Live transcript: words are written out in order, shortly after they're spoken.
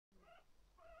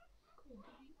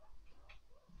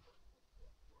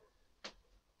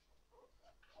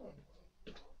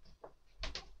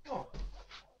Oh,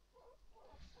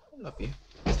 I love you.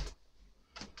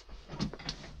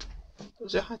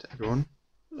 Say hi to everyone.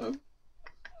 Hello.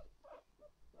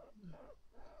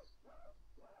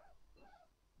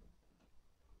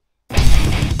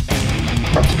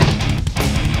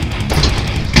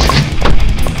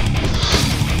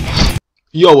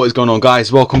 Yo, what is going on, guys?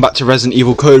 Welcome back to Resident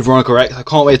Evil Code Veronica X. I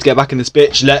can't wait to get back in this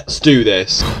bitch. Let's do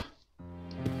this.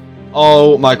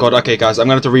 Oh my god. Okay, guys, I'm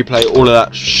going to have to replay all of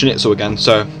that schnitzel again,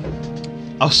 so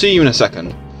I'll see you in a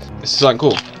second. This is something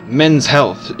cool. Men's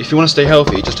health. If you want to stay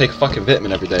healthy, just take a fucking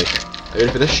vitamin every day. Are you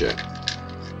ready for this shit?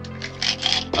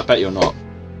 I bet you're not.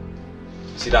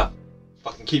 See that?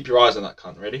 Fucking keep your eyes on that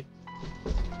cunt. Ready?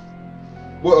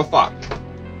 What the fuck?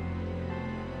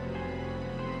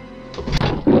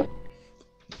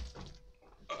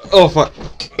 Oh fuck.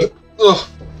 Ugh.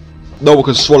 No one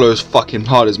can swallow as fucking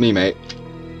hard as me, mate.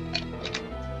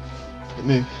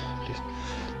 Move.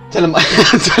 Tell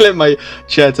him my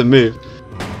chair to move.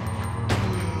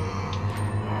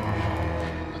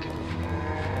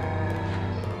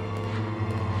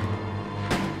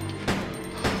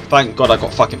 Thank God I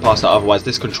got fucking past that, otherwise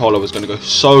this controller was going to go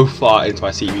so far into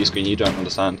my TV screen you don't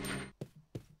understand.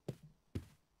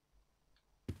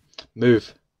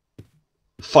 Move.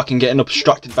 Fucking getting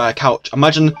obstructed by a couch.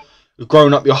 Imagine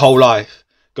growing up your whole life,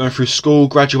 going through school,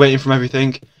 graduating from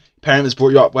everything, parents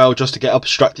brought you up well just to get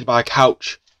obstructed by a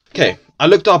couch. Okay, I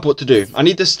looked up what to do. I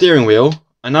need the steering wheel,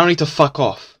 and now I need to fuck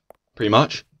off, pretty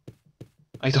much.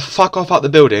 I need to fuck off out the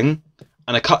building,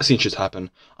 and a cutscene should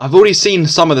happen. I've already seen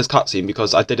some of this cutscene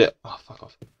because I did it... Oh, fuck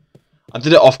off. I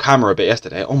did it off camera a bit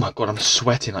yesterday. Oh my god, I'm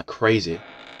sweating like crazy.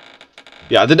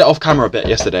 Yeah, I did it off camera a bit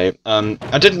yesterday.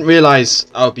 I didn't realise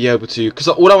I would be able to... Because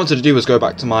all I wanted to do was go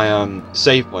back to my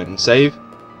save point and save.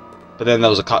 But then there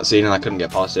was a cutscene and I couldn't get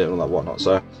past it and all that whatnot.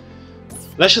 So,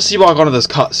 let's just see what I got on this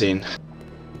cutscene.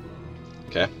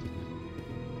 Okay.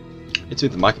 Let's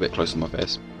move the mic a bit closer to my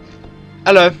face.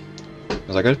 Hello.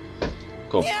 Was that good?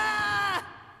 Cool.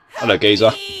 Hello,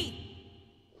 geezer.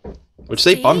 What'd you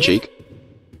say, bum cheek?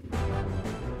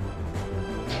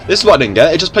 This is what I didn't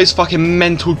get. It just plays fucking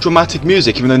mental dramatic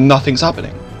music even though nothing's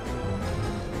happening.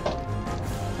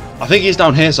 I think he's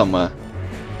down here somewhere.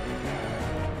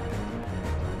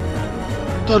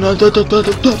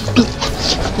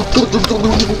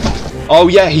 Oh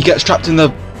yeah, he gets trapped in the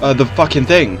fucking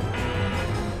thing.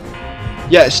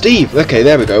 Yeah, it's Steve. Okay,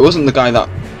 there we go. It wasn't the guy that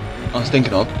I was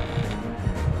thinking of.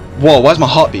 Whoa, why's my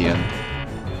heart beating?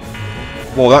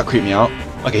 Whoa, that creeped me out.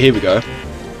 Okay, here we go.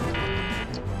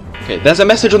 Okay, there's a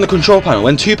message on the control panel.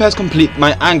 When 2 pairs complete,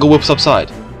 my angle will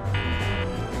subside.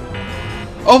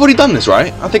 Oh, I've already done this,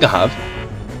 right? I think I have.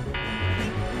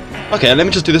 Okay, let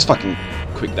me just do this fucking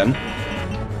quick then.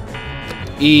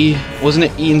 E, wasn't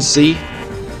it E and C?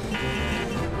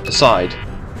 Aside.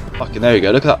 Fucking there you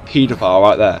go. Look at that paedophile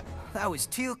right there. That was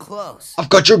too close. I've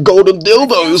got your golden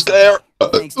dildos, Claire.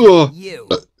 You.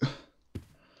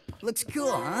 Looks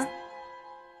cool, huh?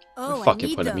 Oh,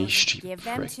 fucking I put need me, those. stupid Give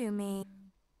them prick. to me.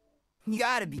 You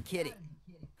gotta be kidding.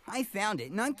 I found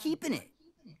it and I'm keeping it.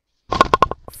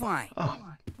 Fine. Oh.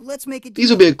 Let's make it.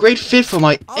 These will be a great fit for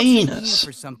my I'll trade you anus.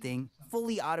 for something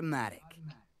fully automatic.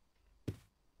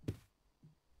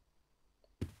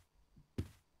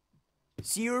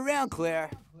 See you around,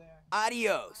 Claire.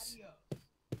 Adios.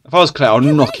 If I was Claire, I'd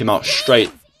knock him out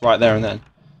straight right there and then.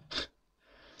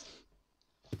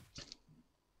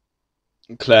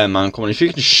 Claire, man, come on. If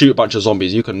you can shoot a bunch of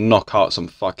zombies, you can knock out some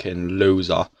fucking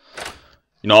loser.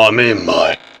 You know what I mean,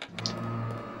 mate?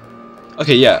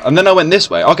 Okay, yeah. And then I went this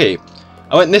way. Okay.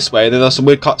 I went this way, then there's some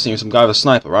weird cutscene with some guy with a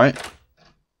sniper, right?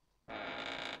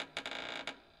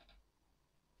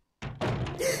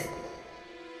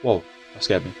 Whoa. That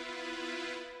scared me.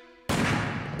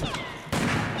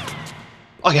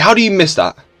 Okay, how do you miss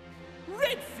that?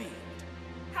 Redfield!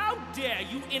 How dare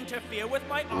you interfere with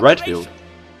my Redfield? operation?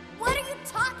 What are you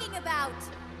talking about?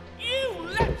 You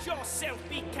let yourself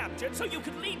be captured so you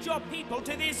could lead your people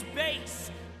to this base!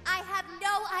 I have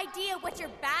no idea what you're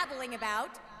babbling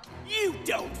about. You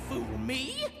don't fool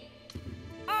me!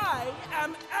 I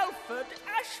am Alfred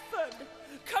Ashford,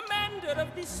 commander of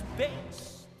this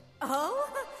base. Oh?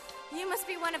 You must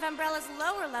be one of Umbrella's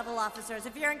lower level officers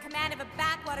if you're in command of a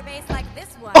backwater base like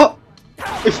this one. Oh!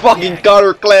 We fucking got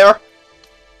her, Claire!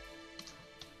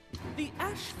 The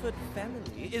Ashford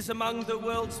family is among the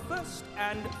world's first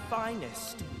and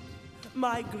finest.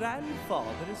 My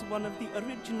grandfather is one of the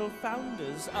original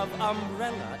founders of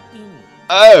Umbrella Inc.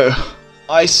 Oh!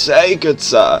 I say, good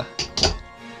sir.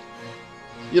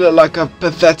 You look like a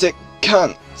pathetic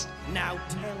cunt. Now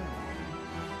tell me,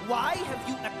 Why have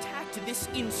you attacked this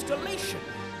installation?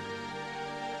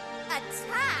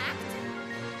 Attacked?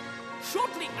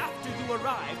 Shortly after you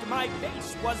arrived, my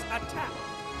base was attacked.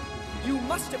 You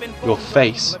must have informed Your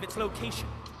face. of its location.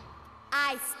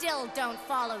 I still don't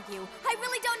follow you. I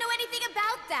really don't know anything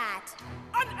about that.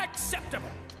 Unacceptable!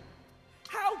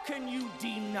 How can you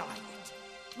deny it?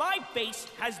 My base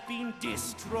has been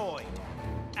destroyed.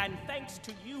 And thanks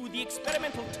to you, the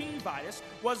experimental T-virus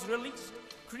was released,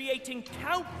 creating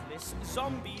countless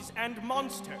zombies and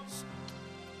monsters.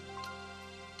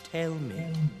 Tell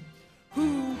me,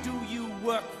 who do you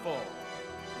work for?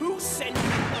 Who sent you?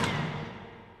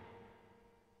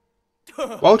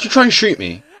 Why would you try and shoot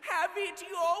me? Have it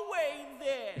your way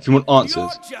then. If you want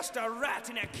answers. You're just a rat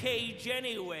in a cage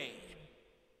anyway.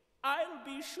 I'll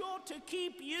be sure to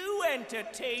keep you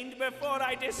entertained before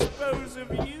I dispose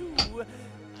of you.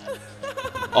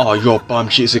 Oh, your bum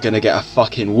cheeks are gonna get a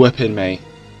fucking whipping, mate.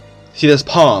 See this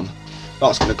palm?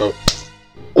 That's gonna go.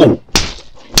 Oh!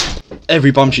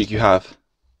 Every bum cheek you have.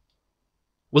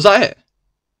 Was that it?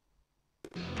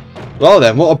 Well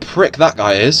then, what a prick that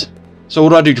guy is. So what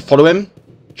do I do? To follow him?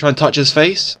 Try and touch his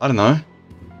face? I don't know.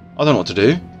 I don't know what to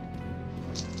do.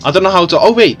 I don't know how to.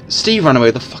 Oh wait, Steve ran away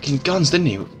with the fucking guns, didn't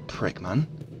he? Prick, man.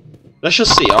 Let's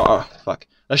just see. Oh, fuck.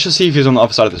 Let's just see if he's on the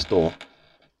other side of this door.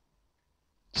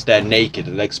 Just there naked,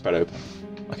 the legs spread open.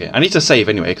 Okay, I need to save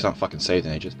anyway, because I haven't fucking saved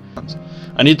in ages.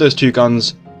 I need those 2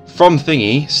 guns from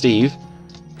Thingy, Steve.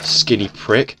 Skinny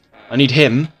prick. I need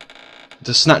him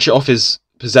to snatch it off his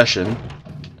possession,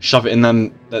 shove it in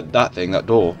that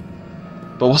door.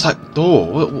 But what's that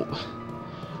door?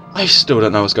 I still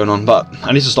don't know what's going on, but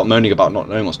I need to stop moaning about not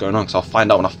knowing what's going on, because I'll find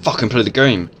out when I fucking play the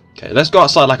game. Okay, let's go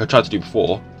outside like I tried to do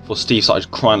before Steve started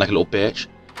crying like a little bitch.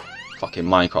 Fucking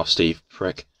Minecraft Steve,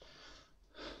 prick.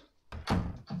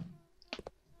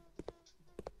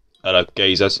 Hello,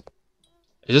 gazers.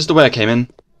 Is this the way I came in?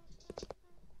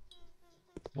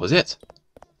 Was it?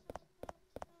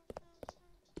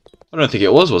 I don't think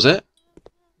it was it?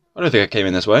 I don't think I came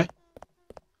in this way.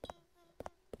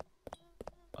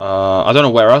 I don't know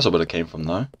where else I would have came from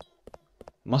though.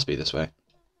 Must be this way.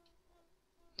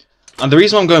 And the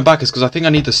reason I'm going back is because I think I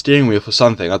need the steering wheel for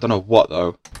something. I don't know what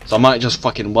though. So I might just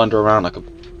fucking wander around like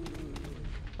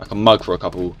a mug for a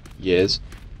couple years.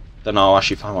 Then I'll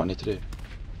actually find what I need to do.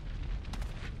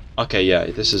 Okay, yeah,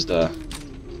 this is the...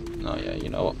 Oh yeah, you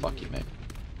know what, fuck you, mate.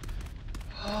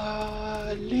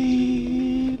 Hallelujah.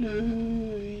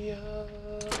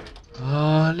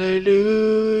 Hallelujah.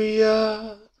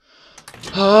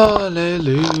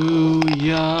 Hallelujah.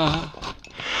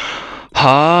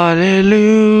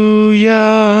 Hallelujah.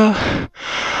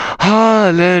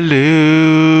 Hallelujah.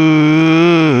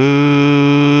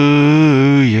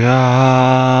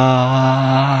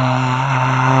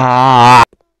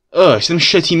 Ugh, some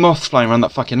shitty moths flying around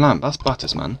that fucking lamp. That's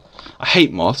butters, man. I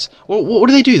hate moths. What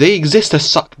do they do? They exist to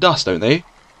suck dust, don't they?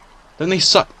 Don't they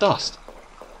suck dust?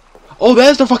 Oh,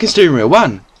 there's the fucking steering wheel,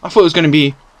 man. I thought it was going to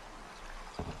be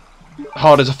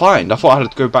harder to find. I thought I had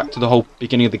to go back to the whole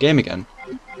beginning of the game again.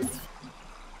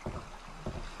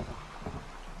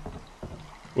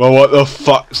 Well, what the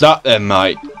fuck's that then,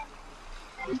 mate?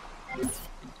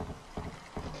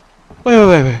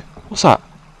 Wait. What's that?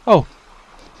 Oh.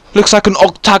 Looks like an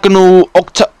octagonal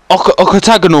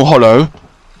hollow.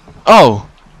 Oh.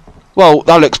 Well,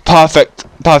 that looks perfect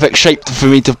shape for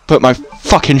me to put my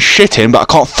fucking shit in, but I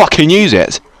can't fucking use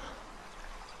it.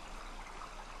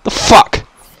 The fuck?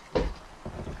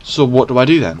 So what do I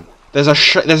do then? There's a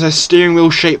steering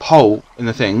wheel shaped hole in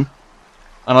the thing.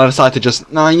 And I decided to just,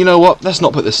 nah, you know what? Let's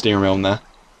not put the steering wheel in there.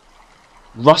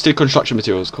 Rusted construction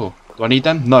materials, cool. Do I need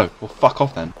them? No. Well, fuck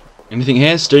off then. Anything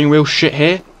here? Steering wheel shit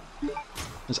here?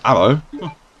 There's ammo. Huh.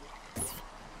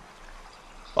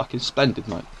 Fucking splendid,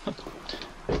 mate.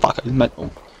 Fucking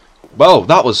mental. Well,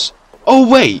 that was... Oh,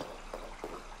 wait!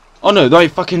 Oh no, they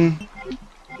fucking...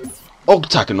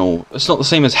 Octagonal. It's not the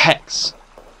same as hex.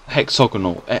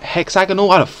 Hexagonal.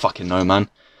 Hexagonal? I don't fucking know, man.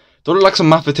 Do I look like some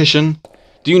mathematician?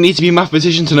 Do you need to be a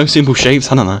mathematician to know simple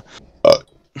shapes? I don't know.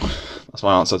 That's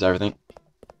my answer to everything.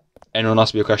 Anyone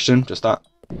ask me a question? Just that.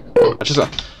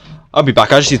 I'll be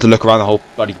back. I just need to look around the whole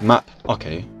bloody map.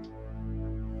 Okay.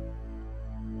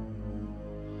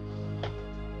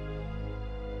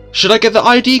 Should I get the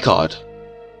ID card?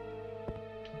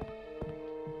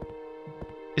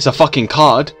 It's a fucking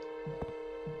card.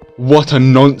 What a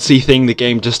noncy thing the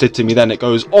game just did to me then. It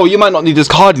goes, oh, you might not need this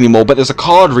card anymore, but there's a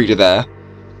card reader there.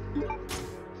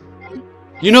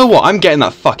 You know what? I'm getting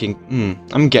that fucking...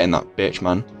 I'm getting that bitch,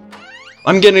 man.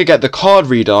 I'm gonna get the card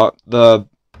reader, the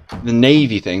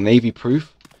navy thing, navy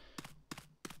proof.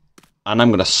 And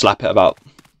I'm gonna slap it about.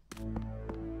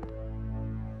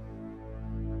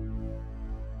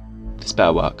 This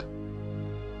better work.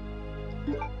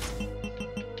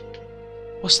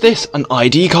 What's this? An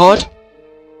ID card?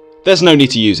 There's no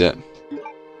need to use it.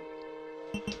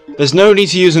 There's no need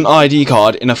to use an ID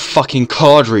card in a fucking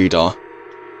card reader.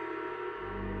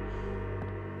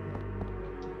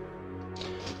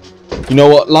 You know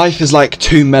what? Life is like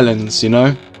 2 melons, you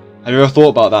know? Have you ever thought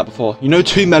about that before? You know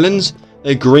 2 melons?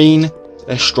 They're green,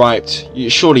 they're striped.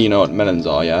 Surely you know what melons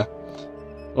are, yeah?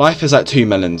 Life is like 2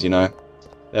 melons, you know?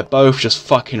 They're both just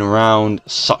fucking around,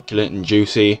 succulent and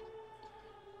juicy.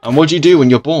 And what do you do when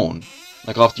you're born?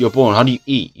 Like after you're born, how do you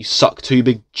eat? You suck 2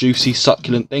 big, juicy,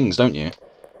 succulent things, don't you?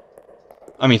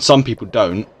 I mean, some people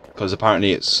don't, because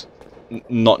apparently it's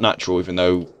not natural, even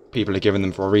though people are giving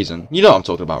them for a reason. You know what I'm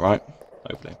talking about, right?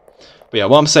 Hopefully. But yeah,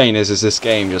 what I'm saying is this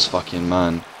game just fucking,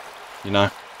 man, you know?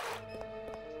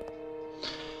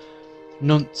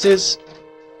 Nonces,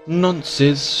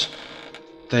 nonces,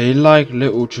 they like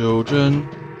little children.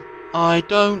 I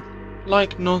don't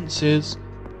like nonces.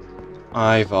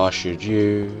 I've ushered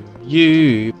you,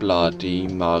 you bloody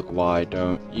mug, why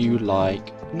don't you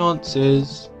like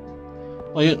nonces?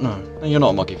 Oh, no, you're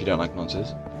not a mug if you don't like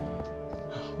nonces.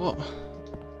 What?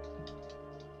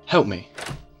 Help me,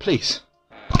 please.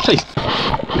 Please.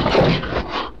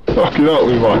 Fucking help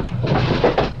me, man.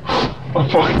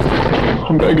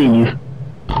 I'm begging you.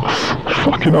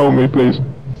 Fucking help me, please.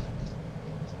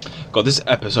 God, this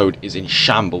episode is in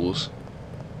shambles.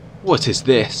 What is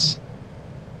this?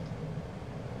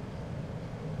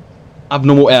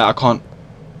 Abnormal air, I can't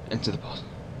enter the pass.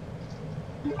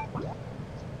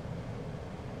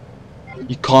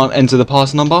 You can't enter the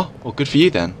pass number? Well, good for you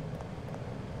then.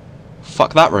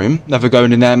 Fuck that room. Never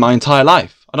going in there my entire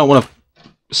life. I don't want to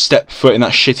step foot in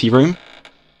that shitty room.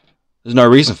 There's no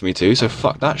reason for me to, so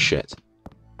fuck that shit.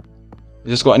 Has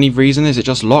this got any reason? Is it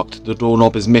just locked? The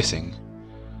doorknob is missing.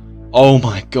 Oh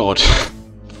my god.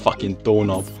 Fucking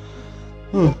doorknob.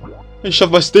 I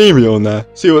shoved my stereo in there.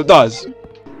 See what it does.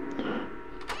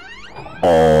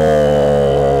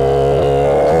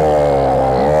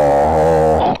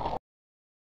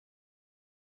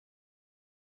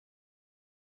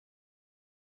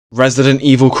 Resident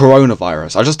Evil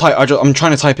coronavirus. I'm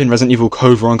trying to type in Resident Evil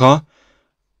CODE Veronica,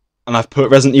 and I've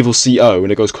put Resident Evil CO,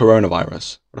 and it goes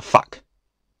coronavirus. What the fuck?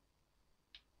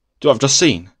 Do I've just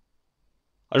seen?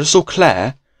 I just saw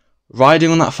Claire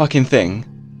riding on that fucking thing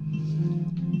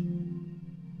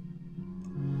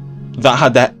that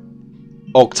had that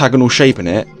octagonal shape in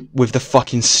it with the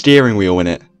fucking steering wheel in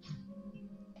it.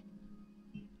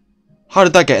 How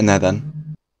did that get in there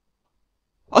then?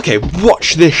 Okay,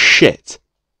 watch this shit.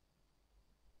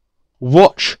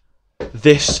 Watch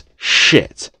this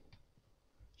shit.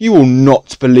 You will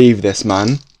not believe this,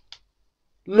 man.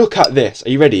 Look at this. Are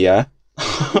you ready, yeah?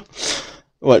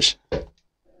 Watch.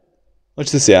 Watch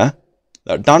this, yeah?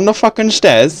 Look, down the fucking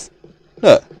stairs.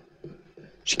 Look.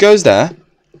 She goes there.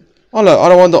 Oh, look,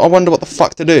 I wonder what the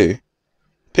fuck to do.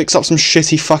 Picks up some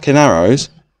shitty fucking arrows.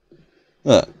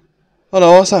 Look. Oh,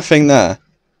 no, what's that thing there?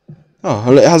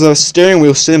 Oh, it has a steering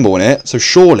wheel symbol in it, so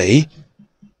surely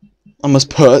I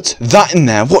must put that in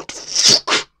there. What the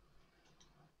fuck?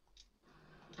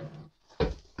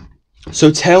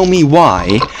 So tell me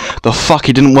why the fuck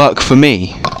it didn't work for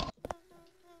me.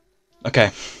 Okay.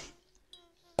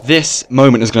 This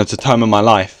moment is going to determine my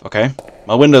life, okay?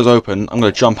 My window's open. I'm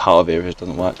going to jump out of here if it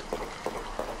doesn't work.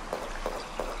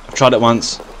 I've tried it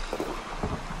once.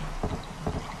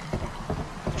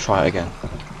 Try it again.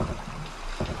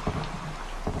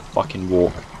 Fucking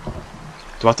walk.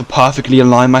 Do I have to perfectly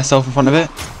align myself in front of it?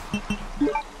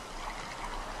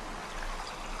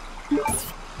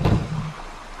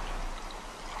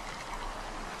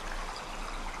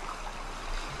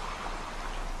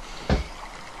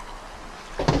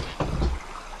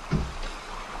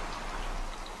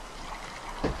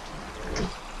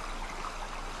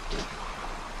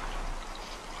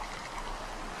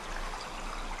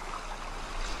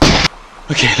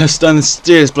 Okay, let's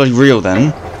steer this bloody reel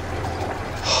then.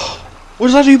 What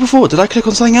did I do before? Did I click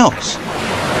on something else?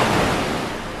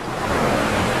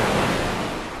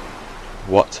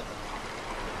 What?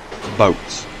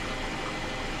 Boats.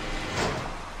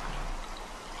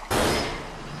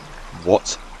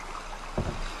 What?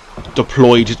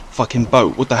 Deployed fucking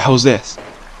boat. What the hell's this?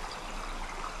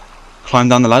 Climb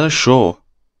down the ladder? Sure.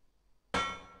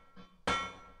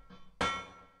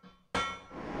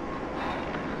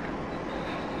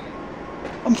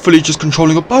 I'm fully just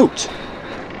controlling a boat.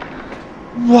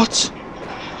 What?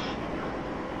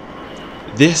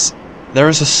 There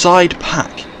is a side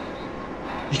pack.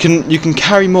 You can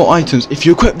carry more items if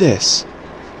you equip this.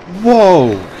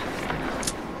 Whoa.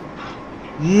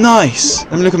 Nice.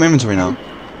 Let me look at my inventory now.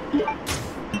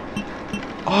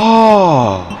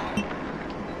 Oh,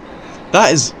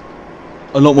 that is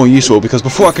a lot more useful because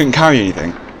before I couldn't carry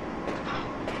anything.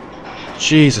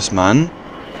 Jesus, man.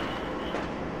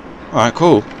 Alright,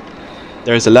 cool.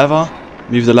 There is a lever.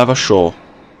 Move the lever, sure.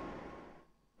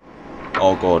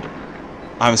 Oh god.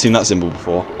 I haven't seen that symbol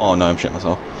before. Oh no, I'm shitting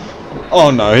myself.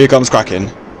 Oh no, here comes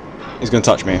Kraken. He's gonna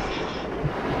touch me.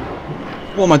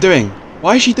 What am I doing?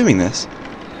 Why is she doing this?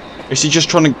 Is she just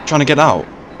trying to get out?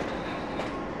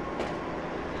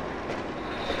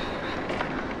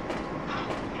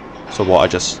 So what, I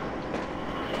just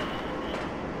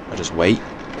wait?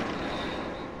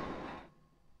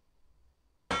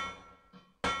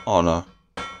 Oh no.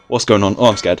 What's going on? Oh,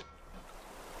 I'm scared.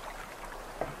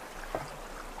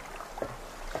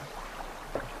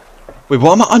 Wait,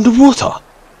 what, am I underwater?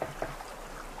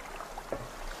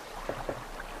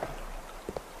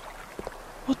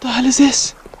 What the hell is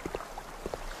this?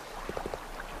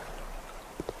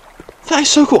 That is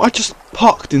so cool. I just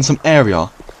parked in some area.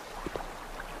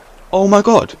 Oh my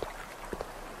god.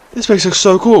 This place looks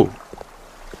so cool.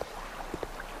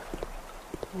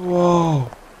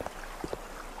 Whoa.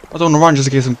 I don't want to run just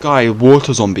in case some guy,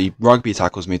 water zombie, rugby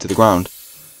tackles me to the ground.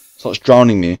 Starts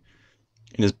drowning me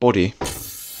in his body.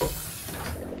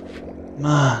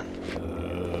 Man.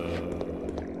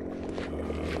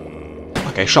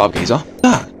 Okay, shut up, geezer. What's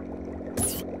that?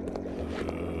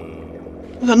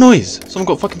 What's that noise? Someone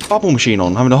got a fucking bubble machine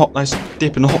on, having a hot, nice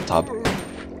dip in the hot tub.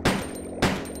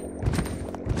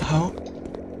 What the hell?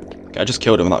 Okay, I just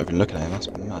killed him without even looking at him. That's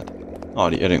mad. Oh, I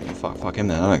didn't fuck him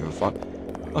then. I don't give a fuck.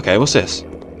 Okay, what's this?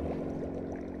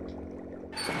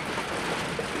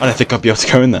 I don't think I'd be able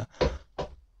to go in there.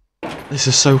 This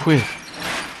is so weird.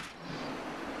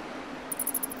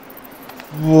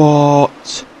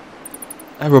 What?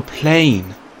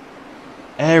 Aeroplane.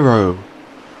 Aero.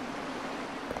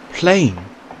 Plane.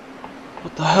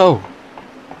 What the hell?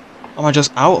 Am I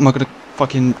just out? Am I gonna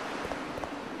fucking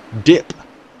dip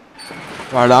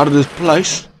right out of this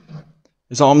place?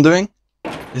 Is that what I'm doing?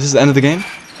 Is this the end of the game?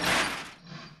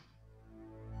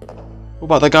 What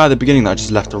about that guy at the beginning that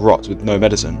just left to rot with no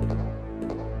medicine?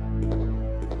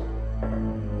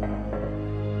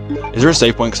 Is there a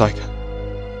save point? Cause I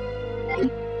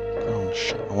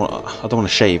don't want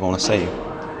to shave. I want to save.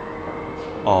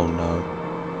 Oh no!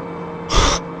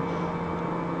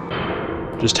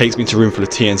 Just takes me to a room full of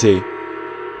TNT.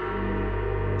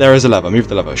 There is a lever. Move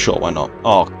the lever. Sure, why not?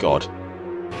 Oh god!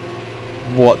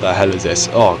 What the hell is this?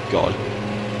 Oh god!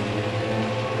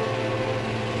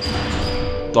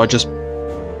 Do I just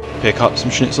pick up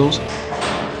some schnitzels?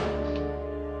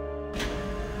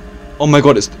 Oh my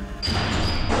god! It's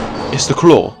the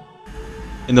claw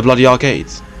in the bloody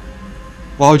arcades.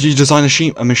 Why would you design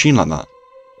a machine like that?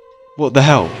 What the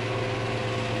hell?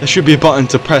 There should be a button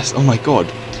to press. Oh my god.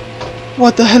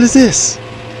 What the hell is this?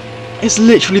 It's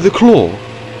literally the claw.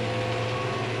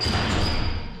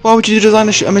 Why would you design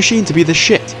a machine to be the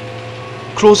shit?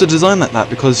 Claws are designed like that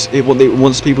because it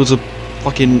wants people to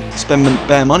fucking spend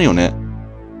bare money on it.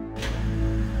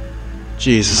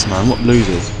 Jesus man, what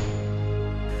losers.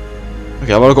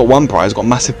 Okay, well I've got one prize. I've got a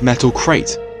massive metal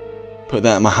crate. Put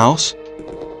that in my house.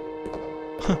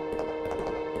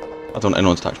 I don't want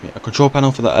anyone to touch me. A control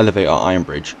panel for the elevator iron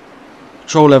bridge.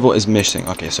 Control level is missing.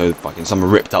 Okay, so fucking someone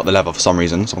ripped out the lever for some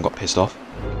reason. Someone got pissed off.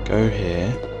 Go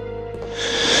here.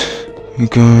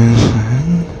 Go.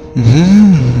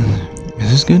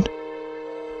 Is this good?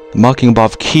 The marking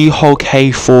above keyhole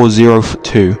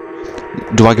K402.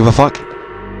 Do I give a fuck?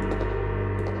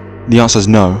 The answer is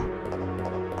no.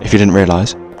 If you didn't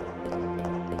realise.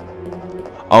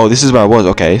 Oh, this is where I was.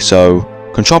 Okay, so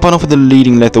control panel for the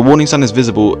leading lift. The warning sign is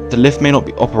visible. The lift may not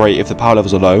operate if the power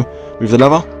levels are low. Move the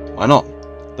lever? Why not?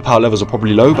 The power levels are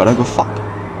probably low, but I don't give a fuck.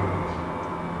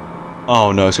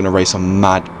 Oh no, it's going to raise some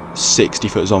mad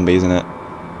 60-foot zombie, isn't it?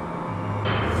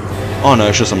 Oh no,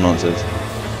 it's just some nonsense.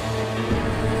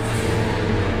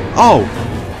 Oh!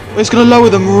 It's going to lower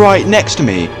them right next to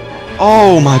me.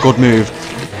 Oh my god, move.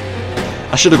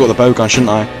 I should have got the bow gun, shouldn't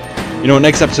I? You know what,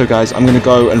 next episode, guys, I'm going to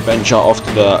go and venture off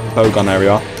to the bow gun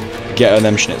area. Get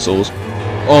them schnitzels.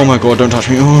 Oh my god, don't touch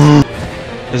me.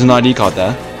 There's an ID card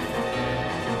there.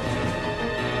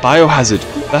 Biohazard.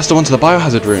 That's the one to the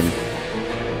biohazard room.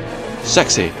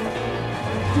 Sexy.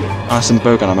 Ah, some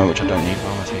bow gun ammo, which I don't need.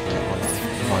 Oh, I'll take it.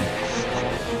 Fine.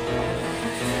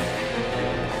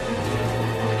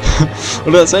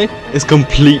 What did that say? It's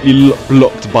completely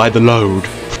blocked by the load.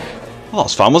 Oh, that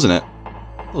was fun, wasn't it?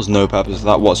 There was no purpose to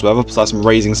that whatsoever, besides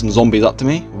raising some zombies up to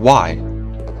me. Why?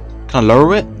 Can I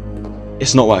lower it?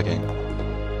 It's not working.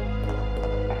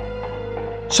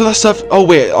 So that's stuff. Oh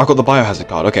wait, I got the biohazard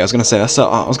card. Okay, I was gonna say that's.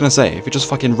 I was gonna say if it just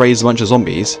fucking raised a bunch of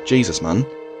zombies, Jesus man.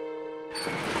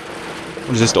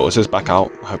 What is this door? It says back out.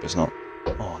 I hope it's not.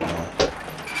 Oh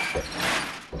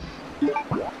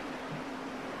no.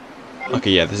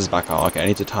 Okay, yeah, this is back out. Okay, I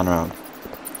need to turn around.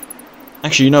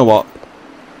 Actually, you know what?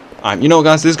 You know what,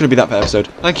 guys? This is going to be that for episode.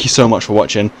 Thank you so much for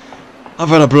watching. I've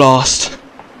had a blast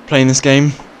playing this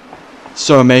game.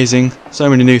 So amazing. So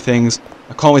many new things.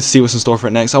 I can't wait to see what's in store for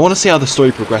it next. I want to see how the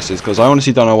story progresses, because I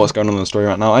honestly don't know what's going on in the story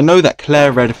right now. I know that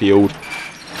Claire Redfield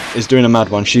is doing a mad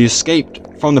one. She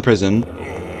escaped from the prison.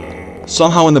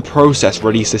 Somehow in the process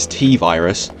released this T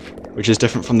virus, which is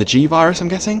different from the G virus, I'm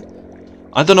guessing.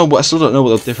 I don't know. I still don't know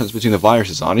what the difference between the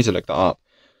viruses are. I need to look that up.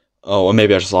 Oh, or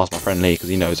maybe I just asked my friend Lee, because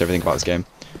he knows everything about this game.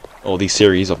 Or these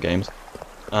series of games.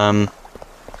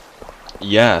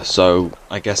 Yeah, so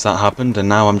I guess that happened, and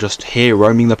now I'm just here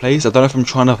roaming the place. I don't know if I'm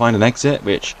trying to find an exit,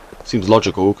 which seems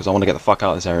logical, because I want to get the fuck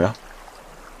out of this area.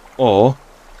 Or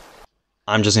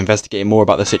I'm just investigating more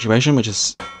about the situation, which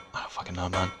is... I don't fucking know,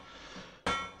 man.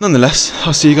 Nonetheless,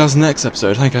 I'll see you guys in the next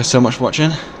episode. Thank you guys so much for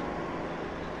watching. And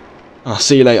I'll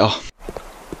see you later.